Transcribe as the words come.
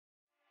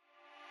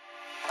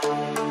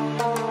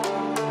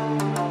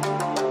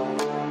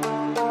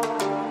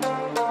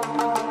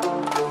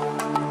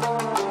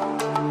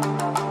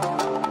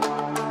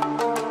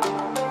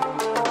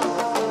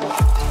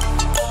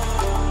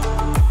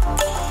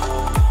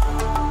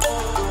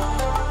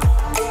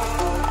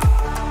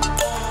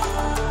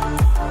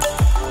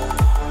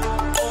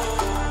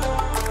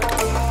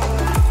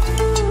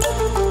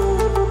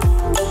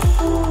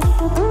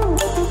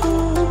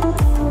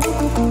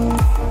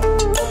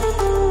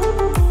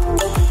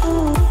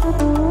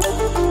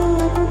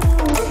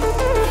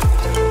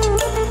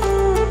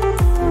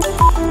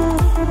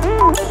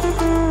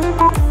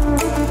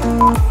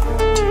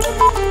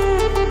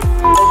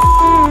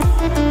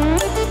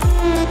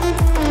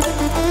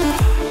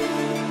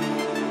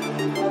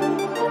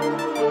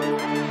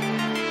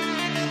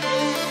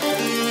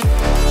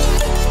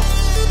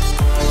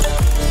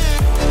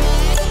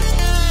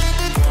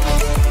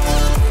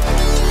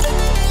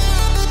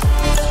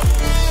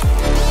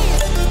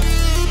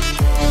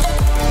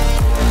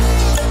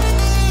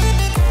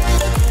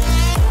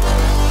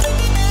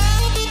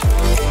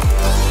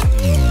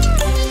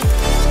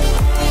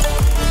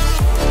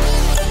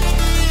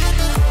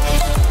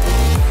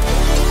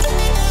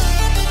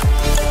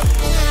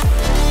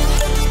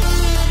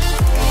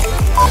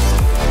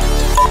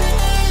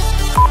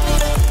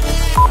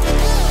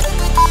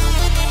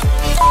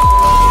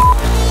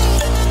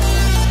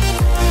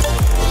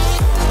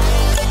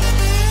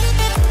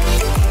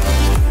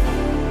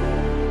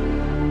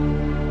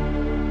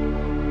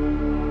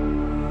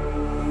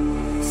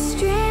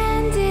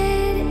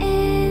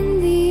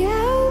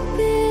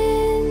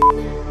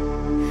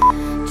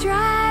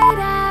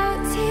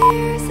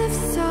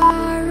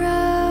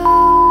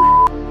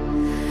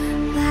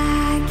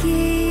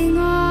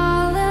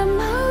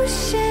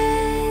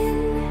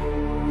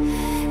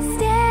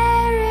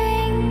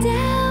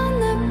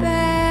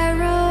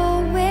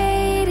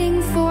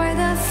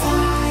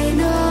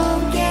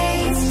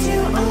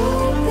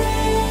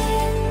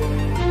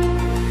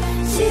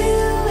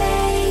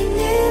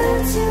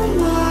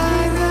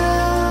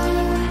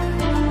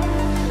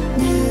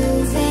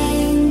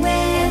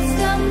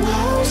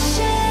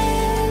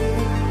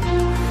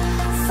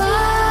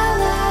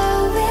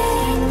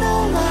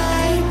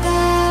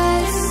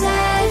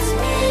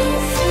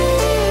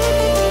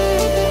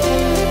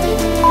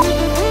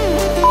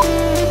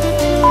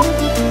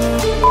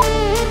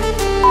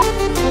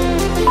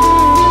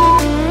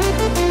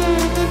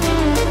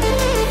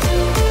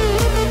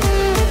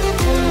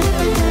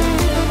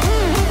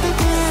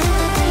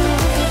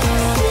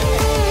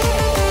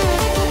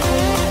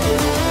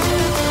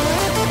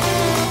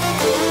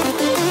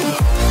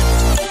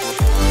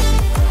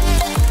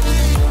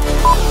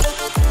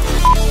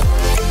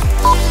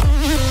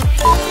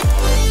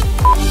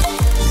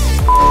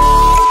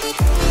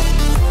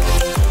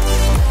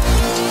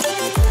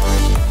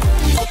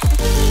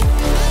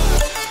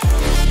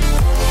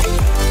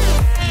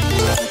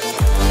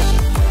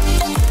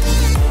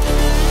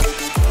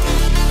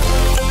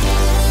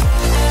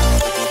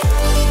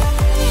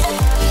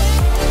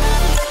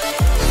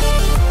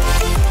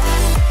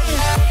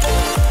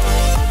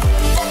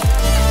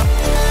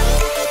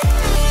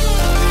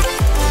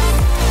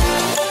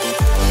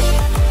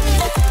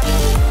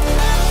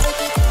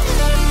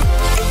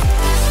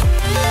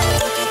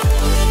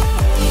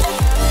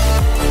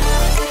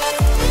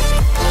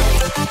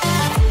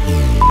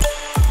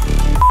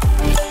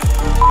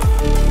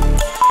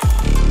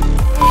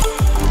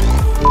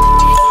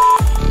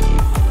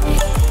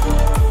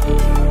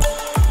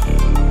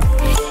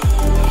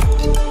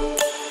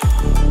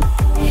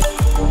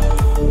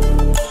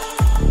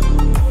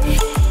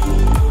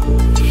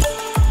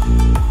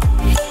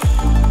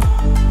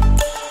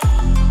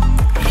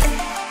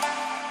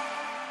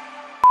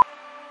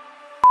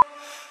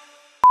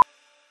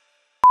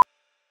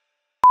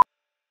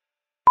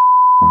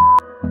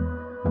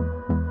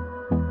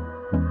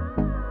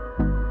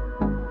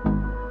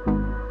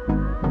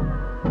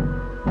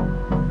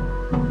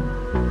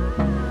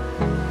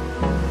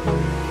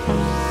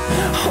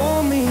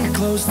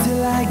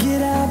till I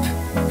get up.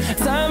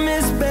 Time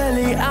is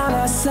barely on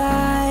our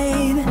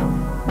side.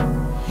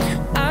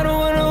 I don't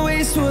wanna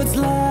waste what's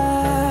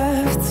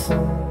left.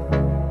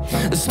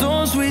 The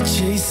storms we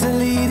chase are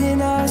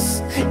leading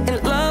us,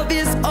 and love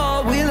is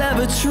all we'll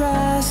ever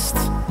trust.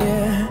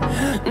 Yeah,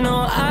 no,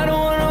 I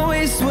don't wanna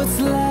waste what's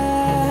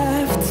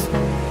left.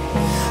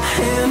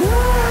 And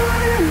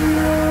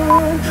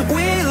on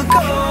we'll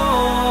go,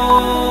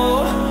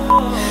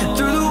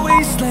 through the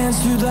wastelands,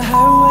 through the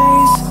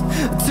highways,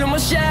 till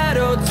my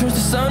shadow turns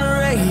to sun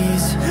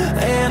rays.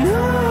 And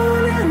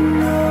on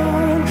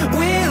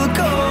we'll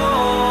go,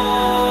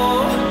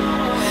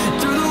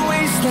 through the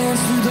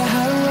wastelands, through the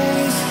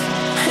highways,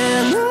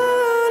 and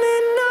on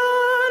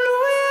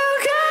we'll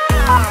go.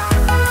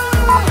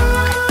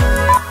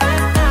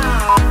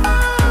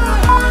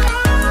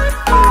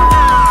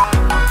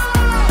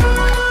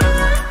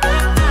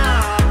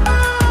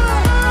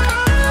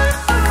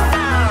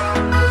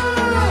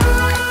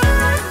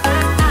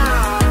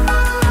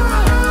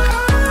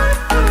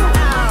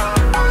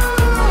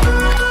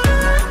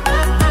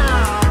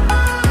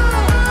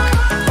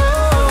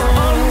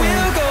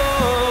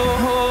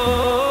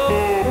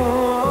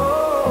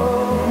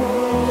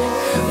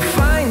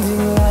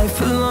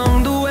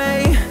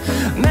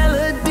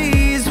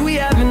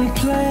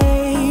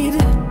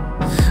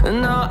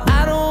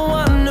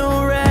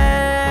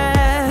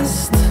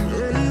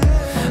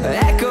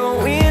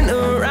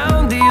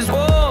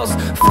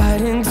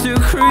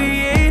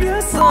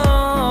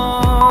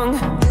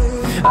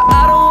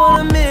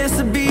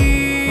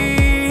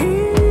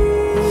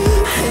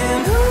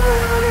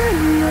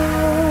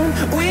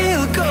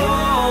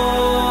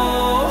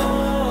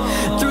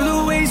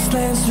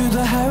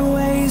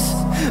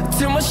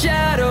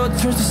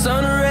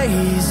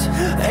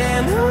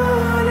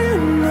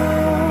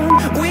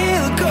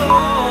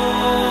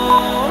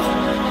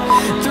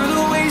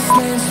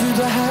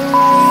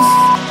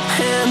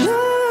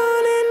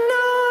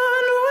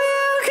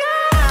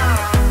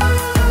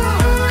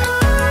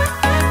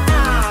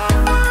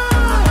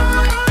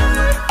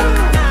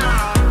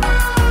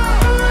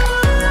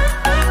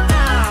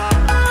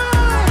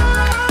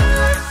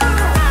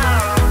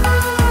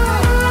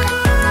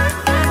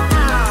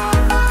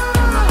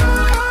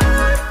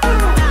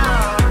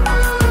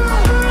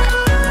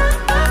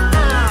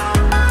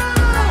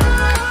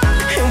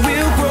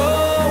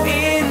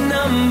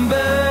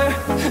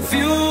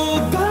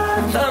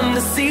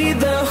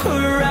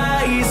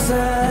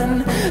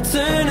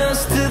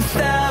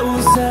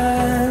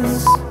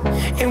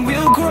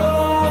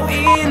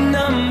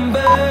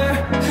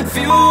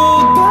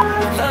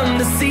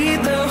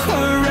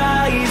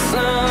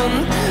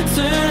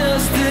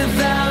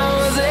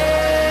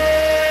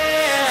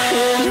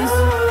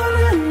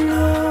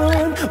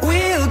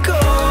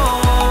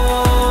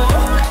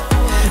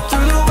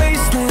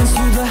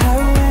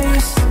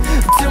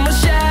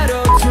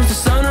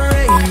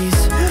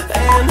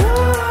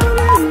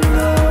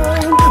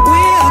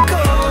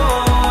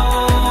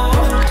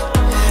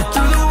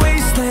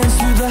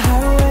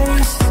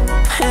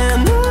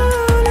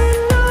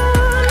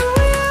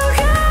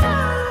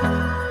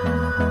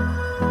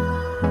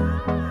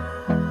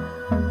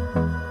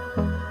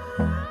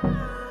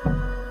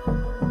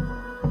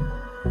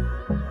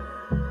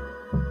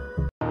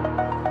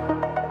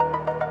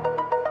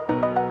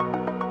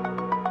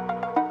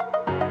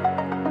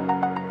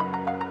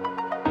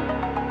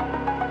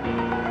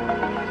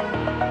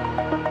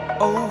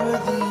 Over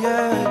the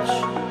edge,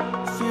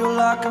 feel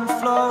like I'm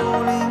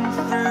floating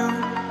through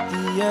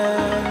the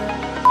air.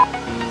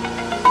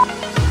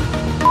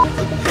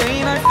 The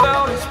pain I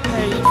felt is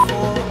paid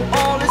for,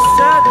 all is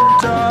said and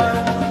done.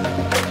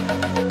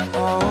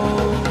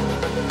 Oh,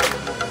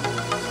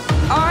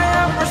 I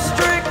am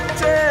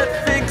restricted,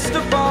 fixed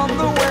upon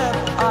the web.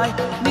 I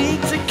need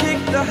to kick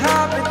the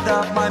habit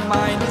that my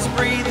mind is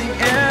breathing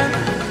in.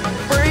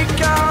 Break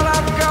out,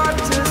 I've got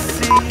to see.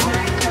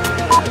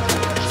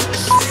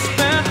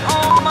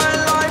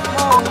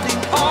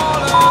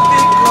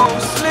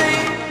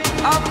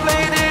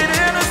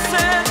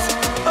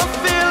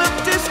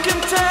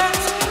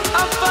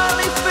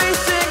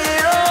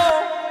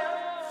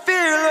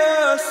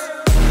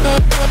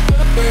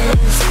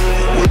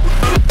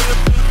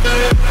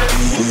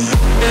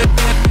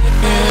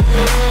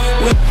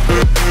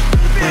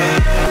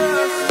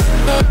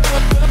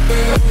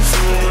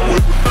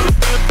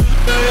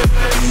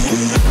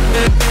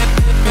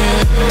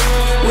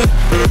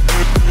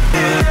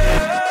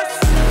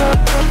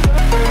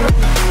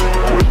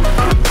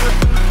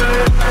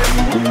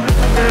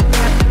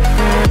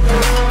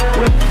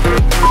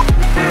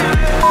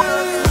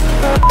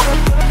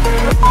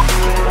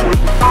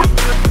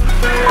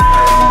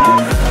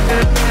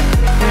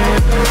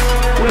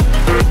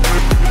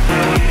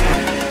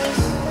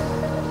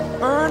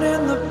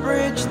 Burning the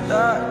bridge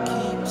that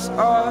keeps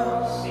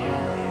us.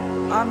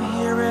 I'm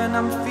here and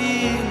I'm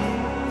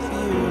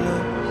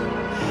fearless.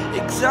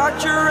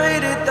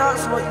 Exaggerated,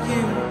 that's what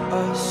you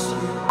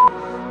assume.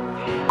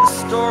 The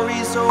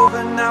story's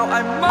over now,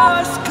 I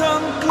must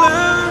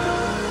conclude.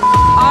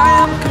 I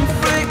am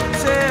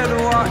conflicted.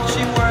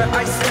 watching where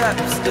I step,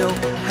 still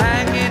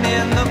hanging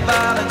in the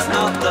balance.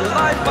 Not the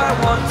life I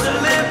want to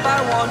live, I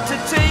want to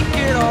take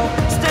it all.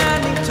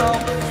 Standing tall,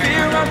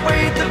 fear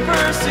outweighed the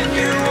person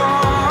you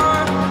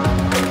are.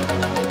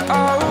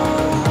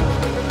 Oh,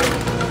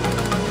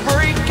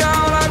 break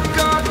out, I've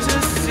got to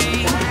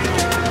see.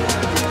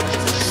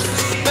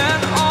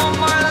 Spent all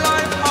my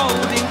life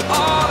holding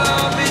all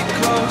of it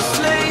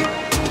closely.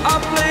 I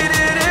played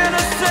it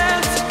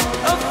innocent,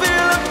 a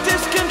feel of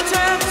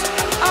discontent.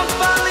 I'm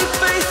finally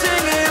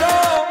facing it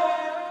all,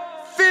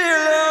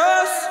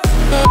 fearless.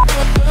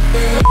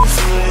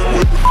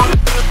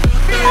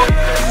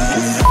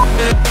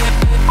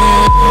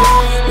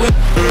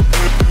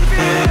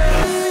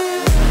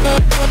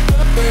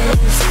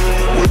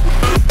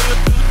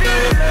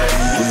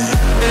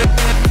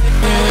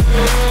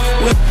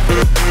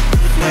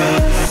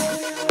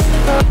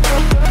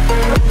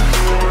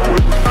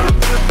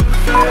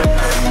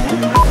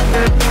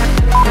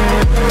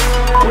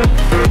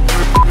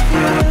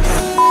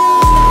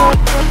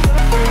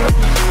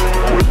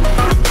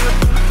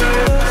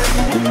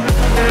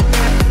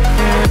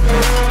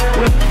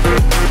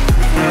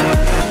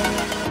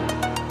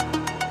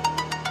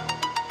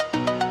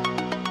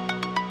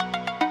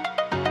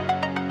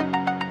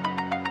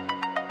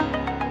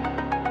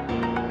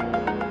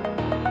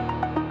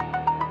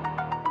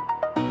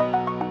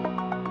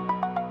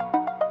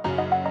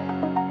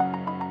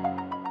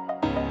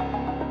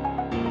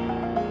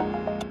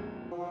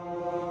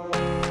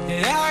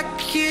 I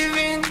give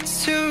in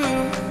to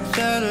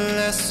the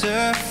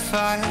lesser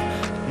fight.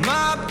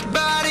 My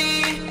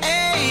body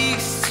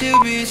aches to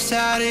be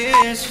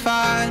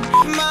satisfied.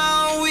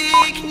 My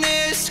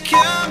weakness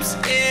comes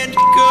and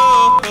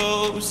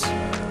goes.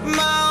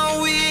 My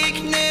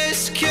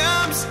weakness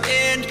comes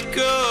and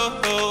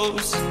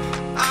goes.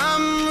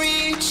 I'm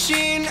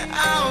reaching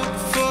out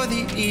for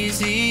the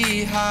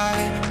easy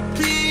high.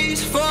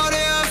 Please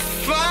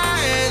fortify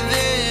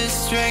this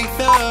strength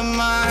of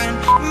mine.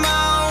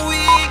 My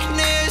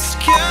weakness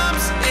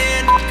comes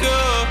and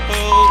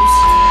goes.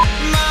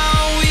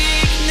 My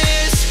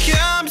weakness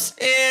comes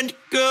and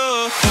goes.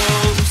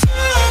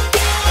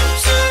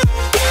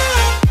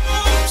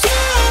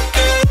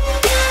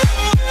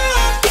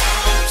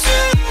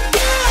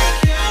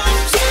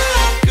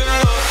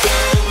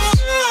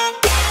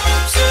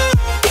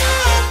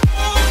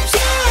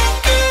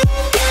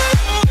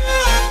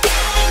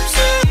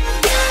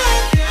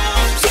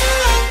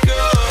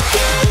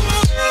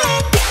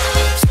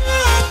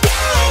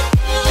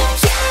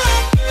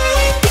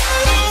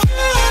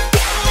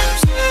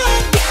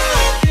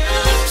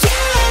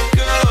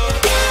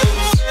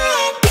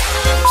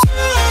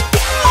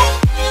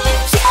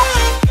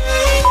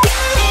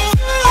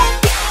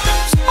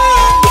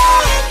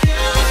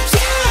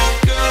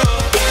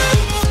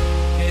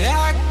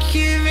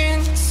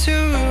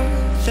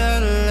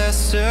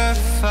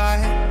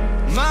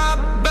 My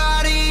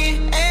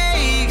body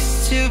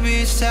aches to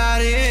be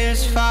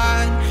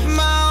satisfied.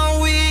 My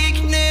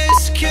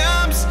weakness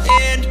comes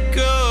and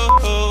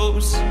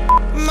goes.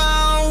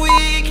 My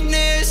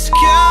weakness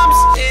comes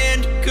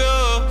and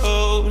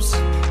goes.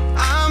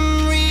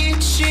 I'm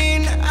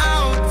reaching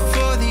out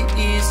for the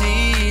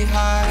easy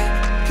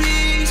high.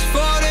 Please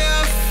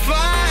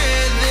fortify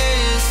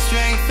this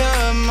strength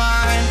of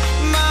mine.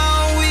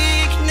 My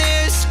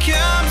weakness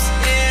comes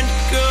and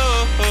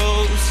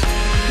goes.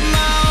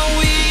 My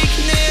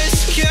weakness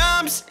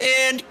comes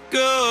and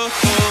goes.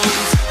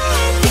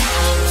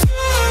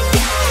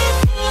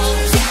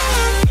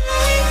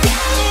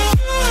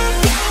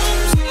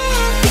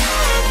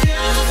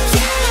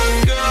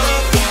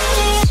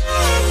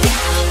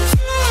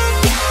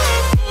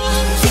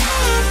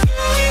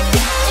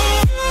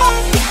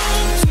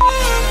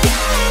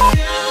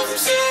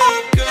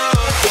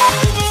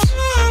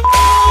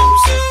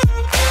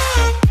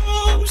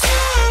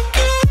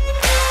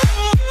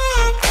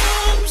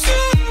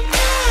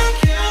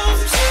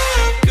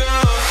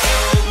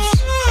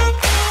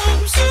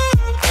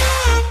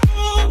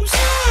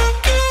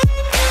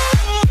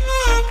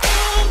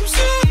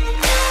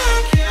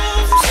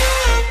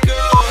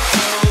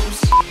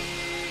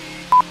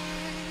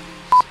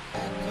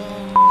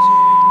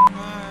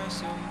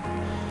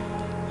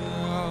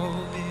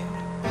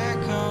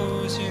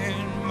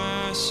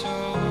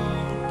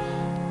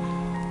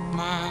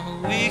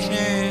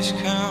 Weakness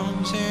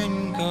comes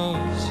and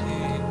goes,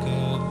 it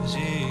goes,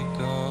 it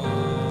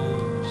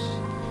goes.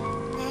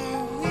 My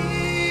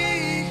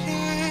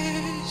weakness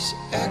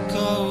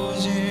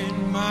echoes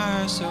in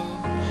my soul.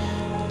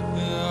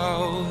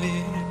 Oh,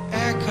 it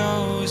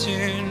echoes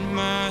in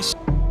my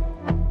soul.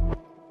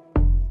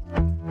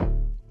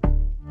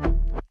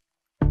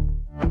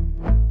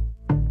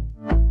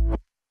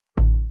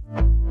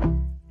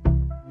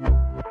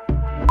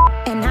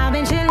 And I've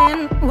been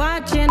chillin',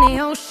 watching the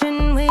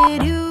ocean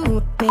with you.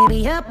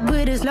 Baby, up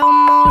with a slow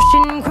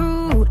motion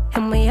crew.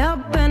 And we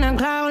up in our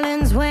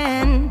cloudlands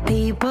when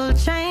people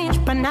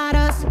change, but not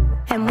us.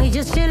 And we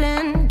just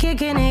chillin',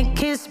 kicking it,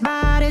 kissed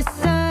by the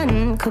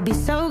sun. Could be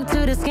soaked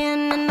to the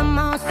skin in the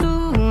mall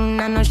soon.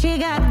 I know she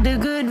got the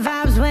good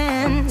vibes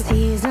when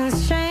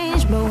seasons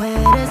change, but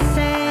when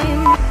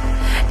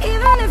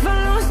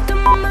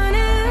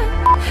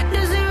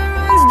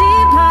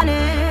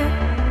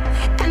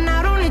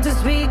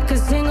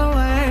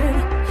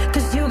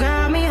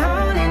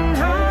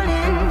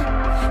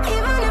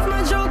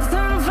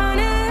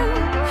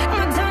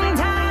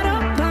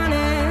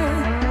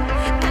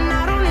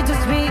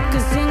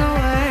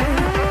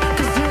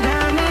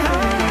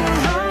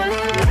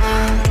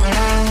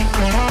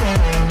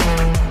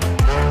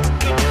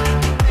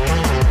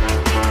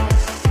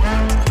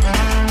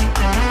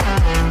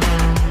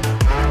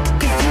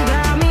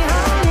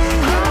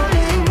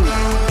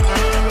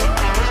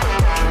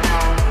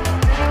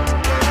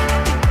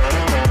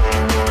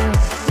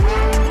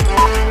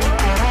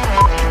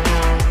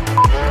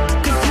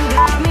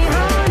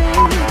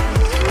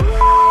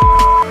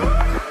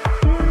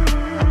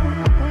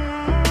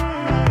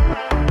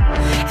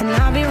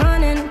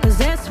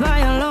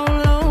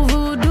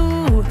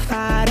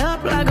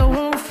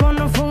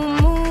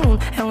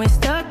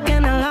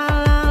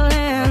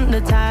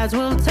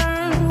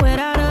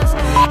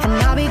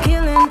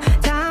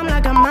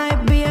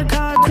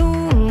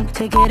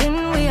Take it in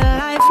real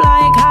life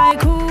like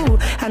haiku.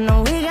 I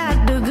know we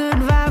got the good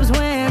vibes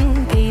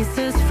when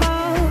pieces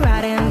fall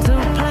right into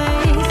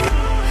place.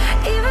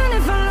 Even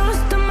if I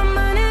lost all my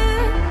money,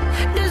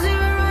 the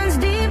zero runs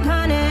deep,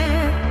 honey.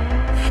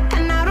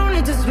 And I don't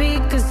need to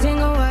speak a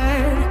single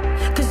word,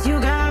 'cause you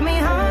got me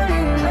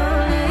holding,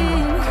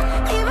 holding.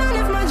 Even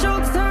if my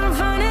jokes aren't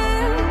funny,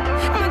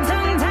 my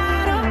tongue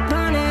tied up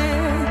on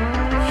it.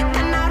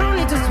 And I don't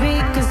need to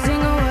speak a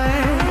single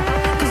word,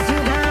 'cause you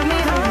got me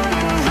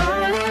holding,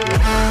 holding.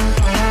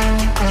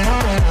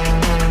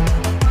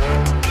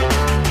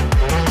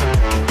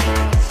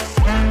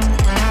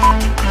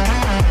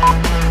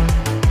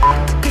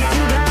 'Cause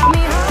you got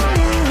me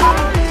holding,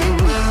 holding.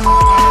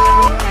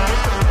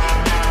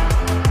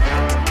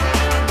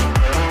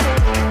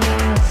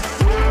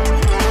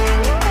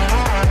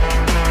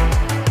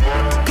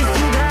 'Cause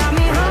you got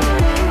me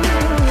holding,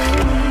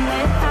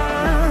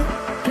 holding.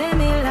 Play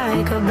me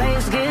like a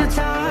bass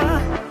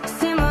guitar,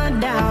 simmer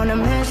down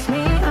and mess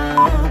me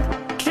up,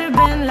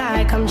 tripping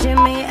like I'm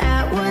Jimmy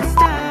at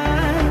Woodstock.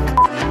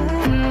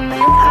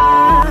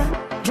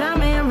 Drive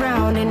me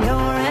around in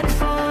your red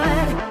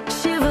Ford,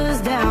 shivers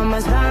down my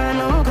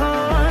spinal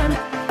cord.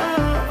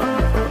 Oh,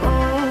 oh, oh,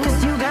 oh. 'Cause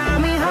you got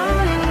me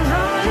holding,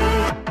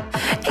 holding.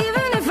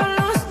 Even if I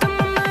lost all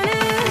my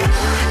money,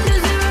 the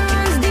zero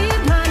runs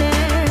deep,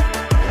 honey.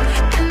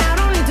 And I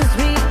don't need to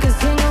speak a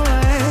single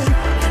word,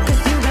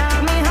 'cause you got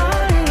me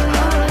holding,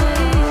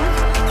 holding.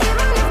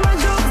 Even if my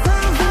jokes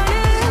aren't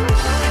funny,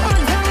 my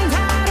tongue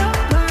tied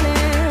up on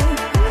it.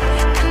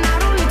 And I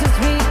don't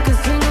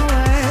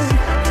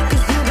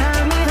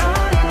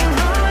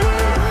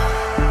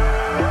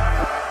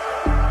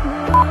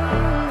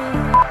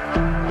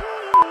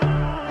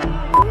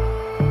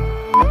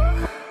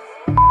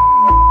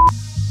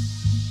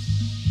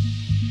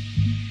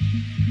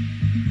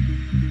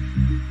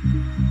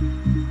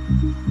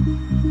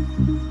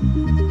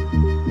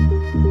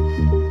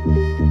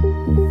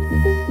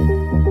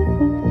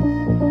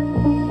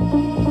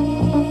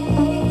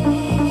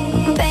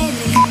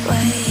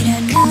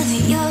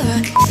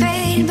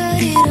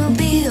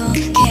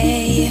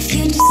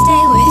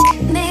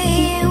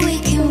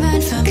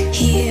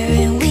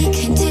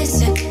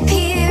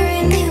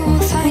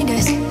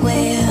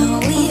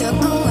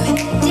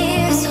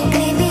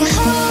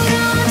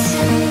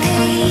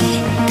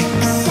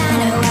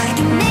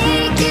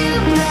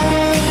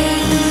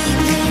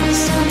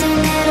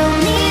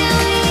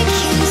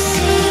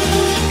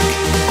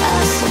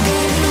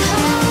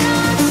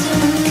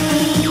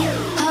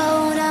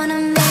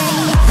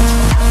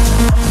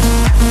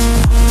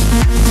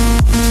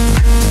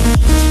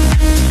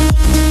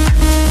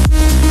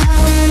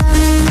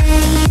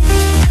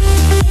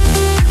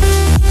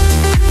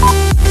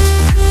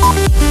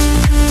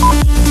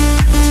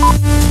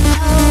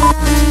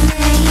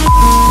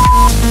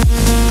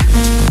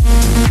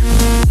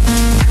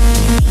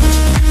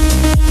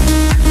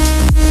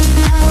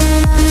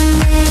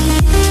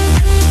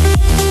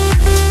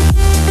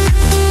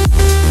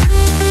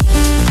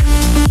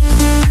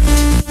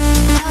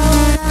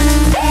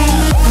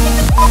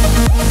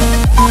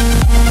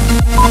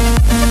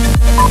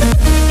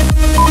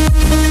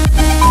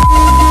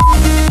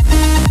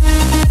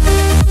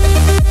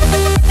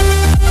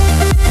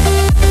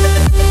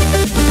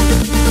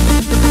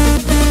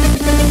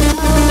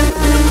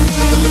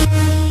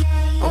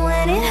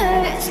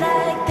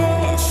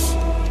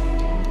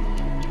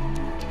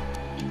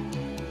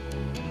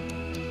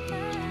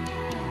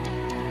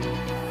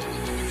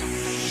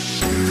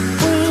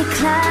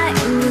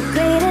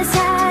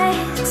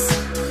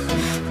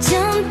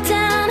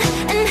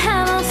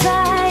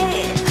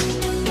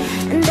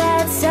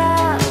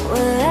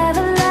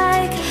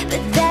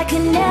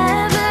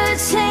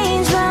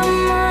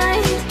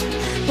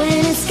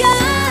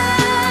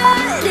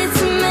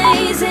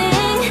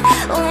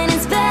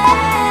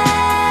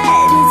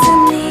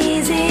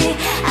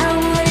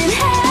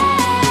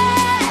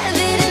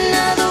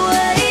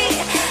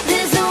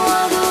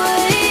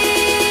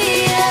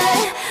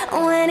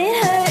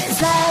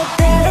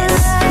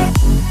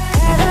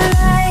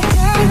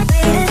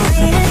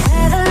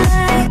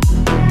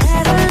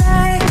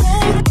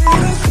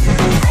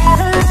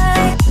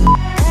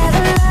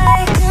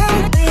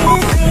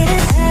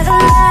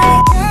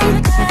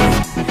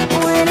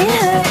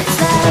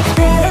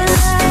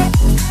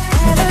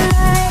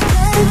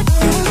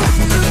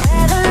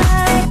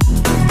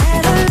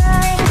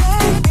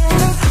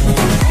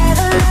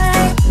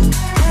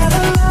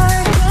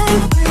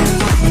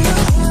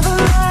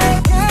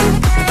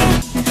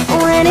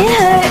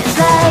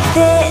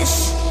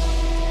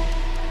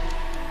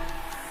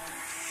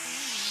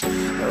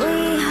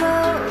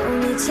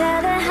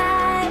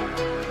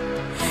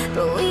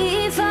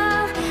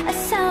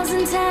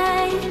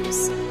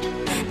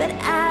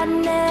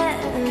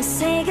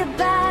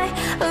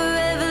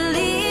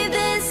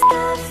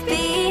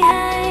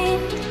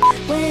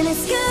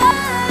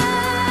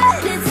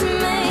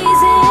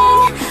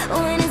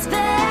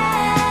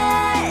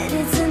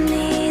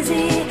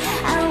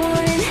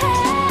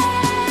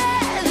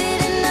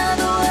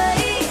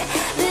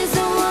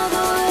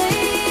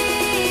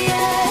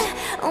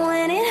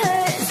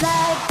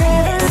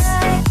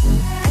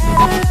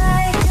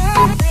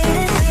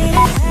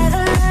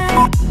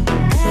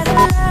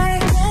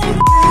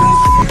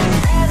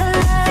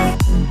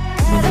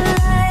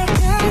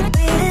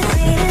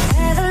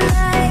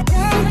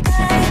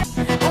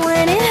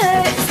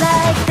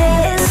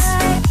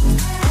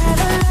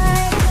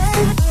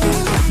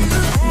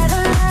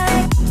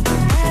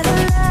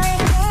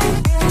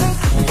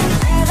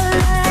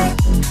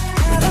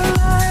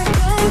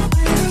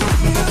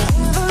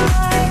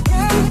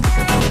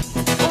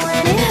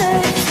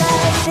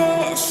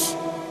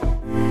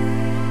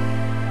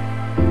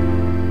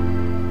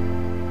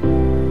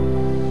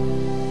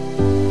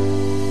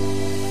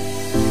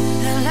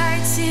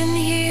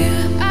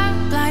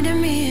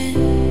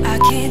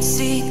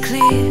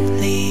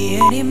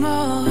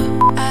anymore.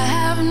 I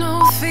have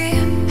no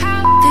fear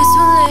how this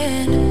will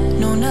end.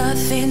 No,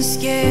 nothing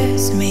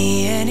scares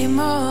me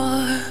anymore.